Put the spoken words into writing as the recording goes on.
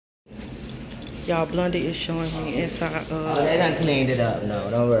Y'all, Blondie is showing me inside. Oh, they done cleaned it up. No,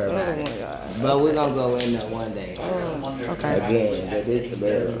 don't worry about it. Oh my God. But we're gonna go in there one day. Oh, okay. Again, but this the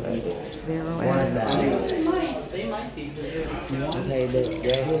bedroom right there. One side. Okay, look,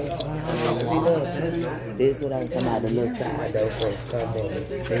 right here. See, look. This is what I'm talking about, the little side though for Sunday.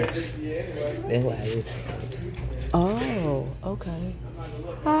 See? That's why I used to. Oh, okay.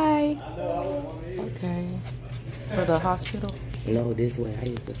 Hi. Okay. For the hospital? No, this way I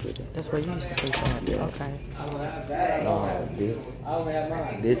used to sleep at. That's where you used to sleep at? Yeah. Okay.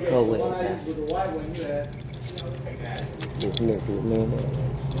 This co-ed. This messy man.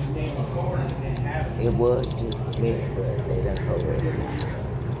 It was just me, but they done co-ed.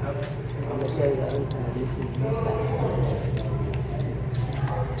 I'm gonna show you the other side. This is my side.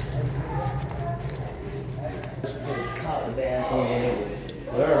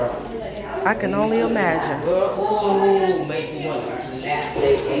 Girl. I can only imagine. Ooh, make you want to slap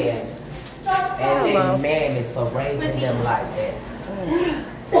their ass. And their mammies for raising them like that.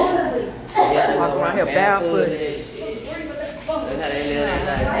 Yeah, walk around here barefoot.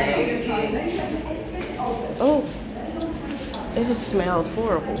 Oh, it just smells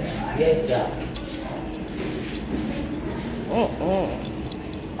horrible. Yes, God.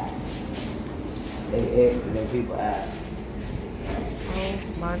 They exiting people out. Oh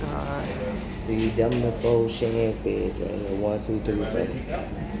my God. See, them the 4 shan beds right here. 1, 2, 3, 4.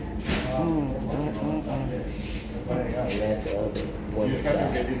 And that's the other one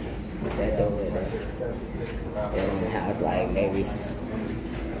side. That door right there. And the house like maybe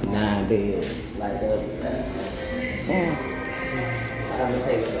 9 beds, like the other side. I'm gonna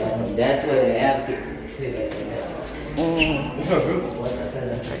take it. That's where the advocates sit at. What's up, good?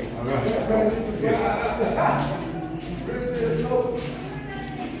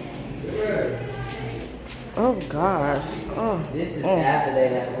 Oh gosh. Oh. This is after they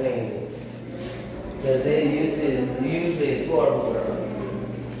have cleaned it. Because they usually it's horrible.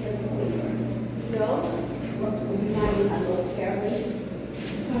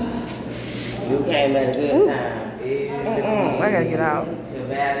 You came at a good time. I gotta get out.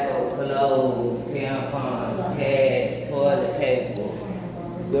 Tobacco, clothes, tampons, pads, toilet paper.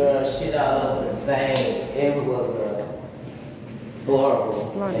 Girl, shit all over the same, everywhere, girl.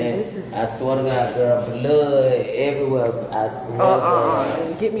 Horrible. Blondie, this is... I swear to God, girl, blood everywhere. I swear to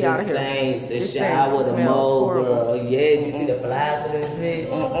God. Get me out of here. The stains, the this shower, the mold, horrible. girl. Yes, you see the flies in this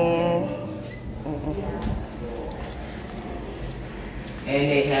bitch? And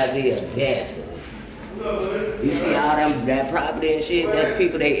they have the audacity. You see all that property and shit? That's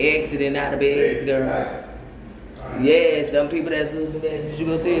people they exiting out of beds, girl. Yes, them people that's losing beds. Did you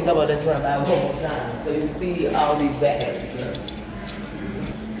go see it? Come on, let's run by one more time. So you see all these bags, girl.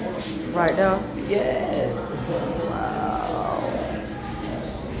 Right now? Yes. Wow.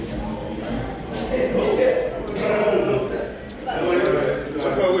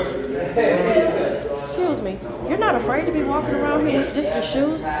 Excuse me. You're not afraid to be walking around here with just your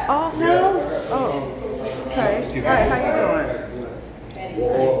shoes off? No. Oh. Okay. Alright, how you doing?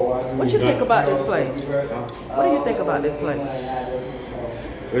 What you think about this place? What do you think about this place?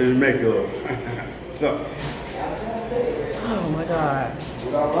 What do you make of it? Oh my God.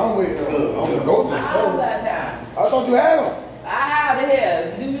 I'm with I'm gonna go to the store. I thought you had them. I have it here.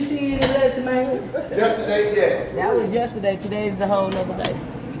 Do you see any lesson, man? Yesterday, yes. That was yesterday. Today's the whole nother day.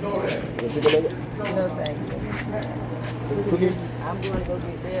 You know that. No thanks. I'm going to go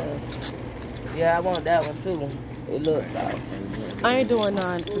get theirs. Yeah, I want that one too. It looks like. I ain't doing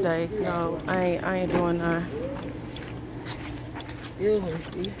none today. No, I ain't doing none. Excuse me,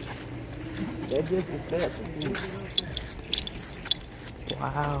 see? That's disrespectful.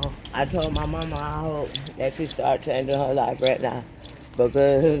 Wow. I told my mama I hope that she start changing her life right now.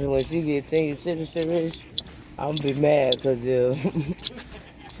 Because when she gets senior citizen, I'm gonna be mad because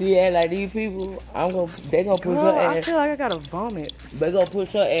she act like these people, they gonna push her ass. I feel like I gotta vomit. They gonna push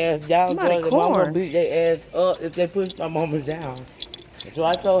her ass down. Somebody I'm gonna beat their ass up if they push my mama down. So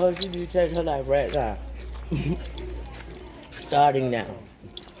I told her she need to change her life right now. Starting now.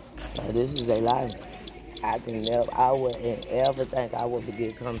 So this is their life. I wouldn't ever think I would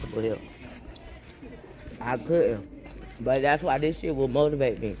get comfortable here. I couldn't. But that's why this shit will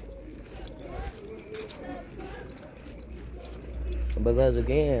motivate me. Because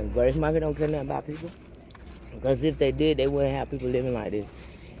again, Grace Market don't care nothing about people. Because if they did, they wouldn't have people living like this.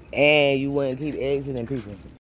 And you wouldn't keep exiting people.